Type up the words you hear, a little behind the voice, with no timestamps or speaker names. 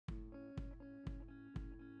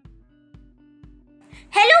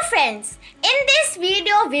friends, in this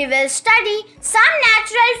video we will study some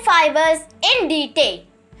natural fibers in detail.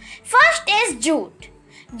 First is jute.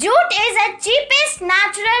 Jute is the cheapest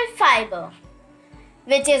natural fiber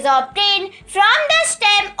which is obtained from the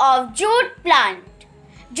stem of jute plant.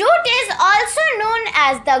 Jute is also known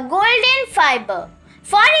as the golden fiber.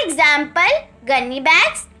 For example, gunny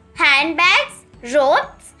bags, handbags,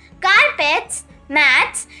 ropes, carpets,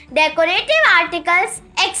 mats, decorative articles,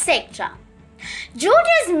 etc.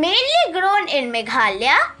 Jute is mainly grown in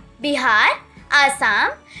Meghalaya, Bihar,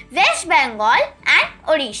 Assam, West Bengal and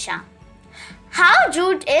Odisha. How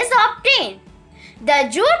jute is obtained? The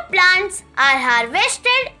jute plants are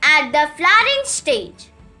harvested at the flowering stage.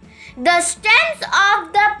 The stems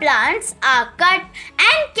of the plants are cut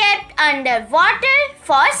and kept under water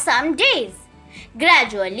for some days.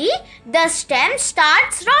 Gradually, the stem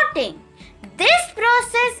starts rotting. This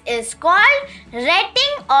process is called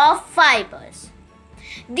retting of fibers.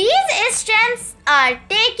 These stems are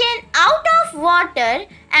taken out of water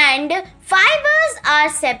and fibers are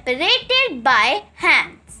separated by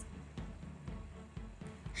hands.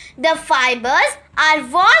 The fibers are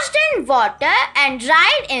washed in water and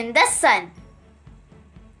dried in the sun.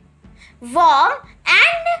 Warm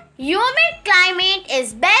and humid climate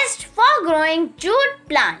is best for growing jute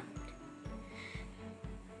plant.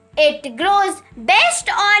 It grows best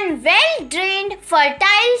on well-drained,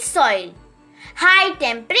 fertile soil. High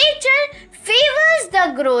temperature favors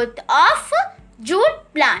the growth of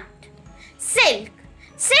jute plant. Silk.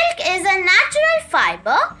 Silk is a natural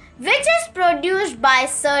fiber which is produced by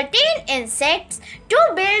certain insects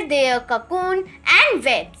to build their cocoon and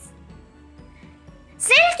webs.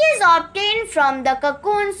 Silk is obtained from the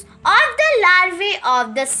cocoons of the larvae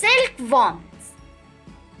of the silkworms.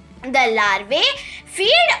 The larvae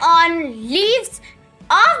feed on leaves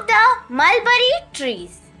of the mulberry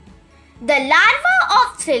trees. The larva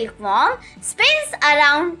of silkworm spins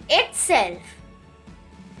around itself.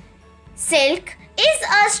 Silk is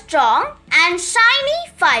a strong and shiny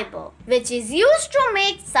fiber which is used to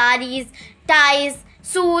make saris, ties,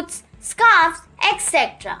 suits, scarves,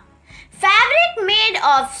 etc. Fabric made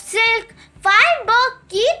of silk fiber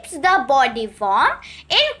keeps the body warm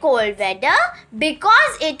in cold weather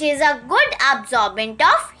because it is a good absorbent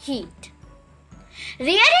of heat.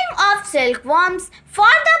 Rearing of silkworms for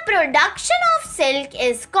the production of silk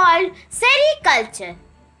is called sericulture.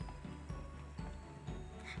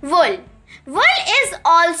 Wool. Wool is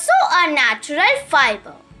also a natural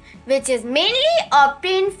fiber which is mainly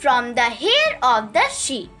obtained from the hair of the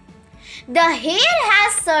sheep. The hair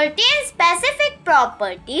has certain specific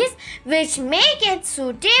properties which make it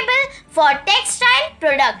suitable for textile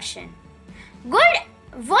production.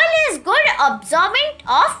 Wool is good absorbent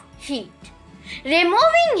of heat.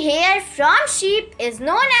 Removing hair from sheep is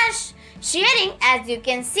known as shearing, as you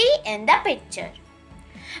can see in the picture.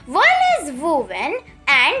 Wool is woven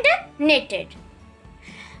and knitted.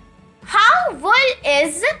 How wool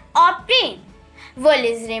is obtained? Wool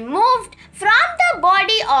is removed from the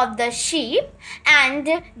body of the sheep and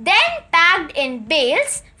then packed in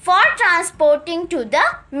bales for transporting to the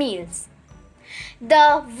mills.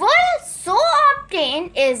 The wool so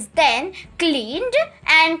obtained is then cleaned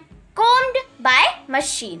and combed by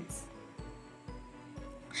machines.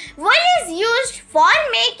 Wool is used for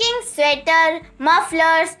making sweaters,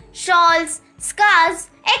 mufflers, shawls, scarves,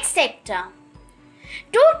 etc.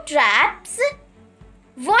 Wool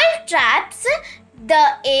traps the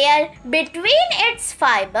air between its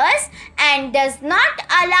fibers and does not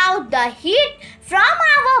allow the heat from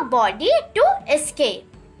our body to escape.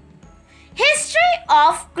 History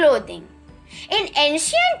of clothing. In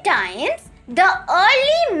ancient times, the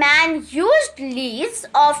early man used leaves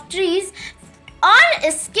of trees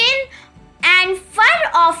or skin and fur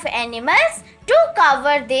of animals to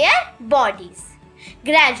cover their bodies.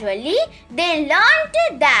 Gradually, they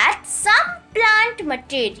learned that some plant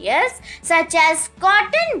materials such as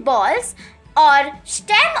cotton balls or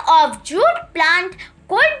stem of jute plant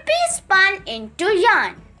could be spun into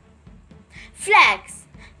yarn. Flax.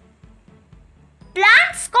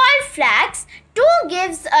 Plants called flax too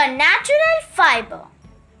gives a natural fiber.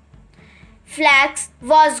 Flax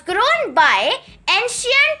was grown by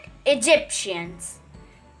ancient Egyptians.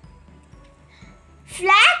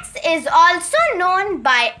 Flax is also known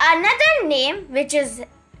by another name which is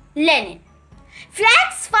linen.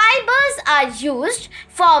 Flax fibers are used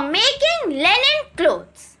for making linen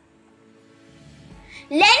clothes.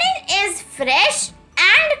 Linen is fresh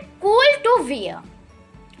and cool to wear.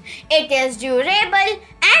 It is durable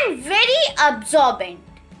and very absorbent.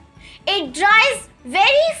 It dries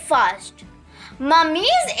very fast.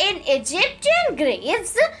 Mummies in Egyptian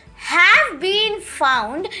graves have been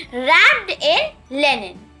found wrapped in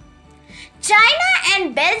linen. China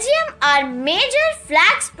and Belgium are major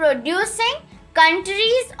flax producing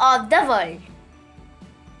countries of the world.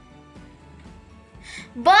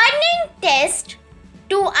 Burning test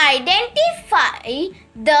to identify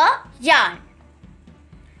the yarn.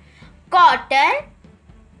 Cotton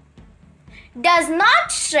does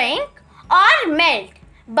not shrink or melt,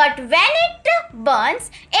 but when it burns,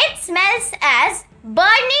 it smells as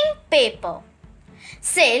burning paper.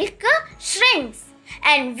 Silk shrinks,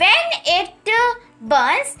 and when it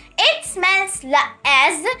burns, it smells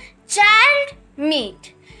as charred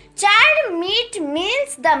meat. Charred meat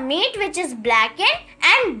means the meat which is blackened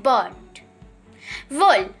and burnt.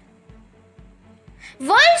 Wool.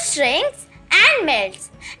 Wool shrinks and melts,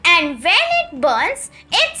 and when it burns,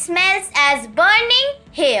 it smells as burning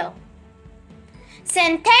hair.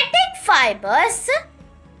 Synthetic fibers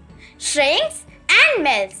shrinks and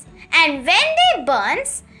melts, and when they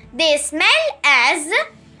burns, they smell as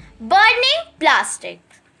burning plastic.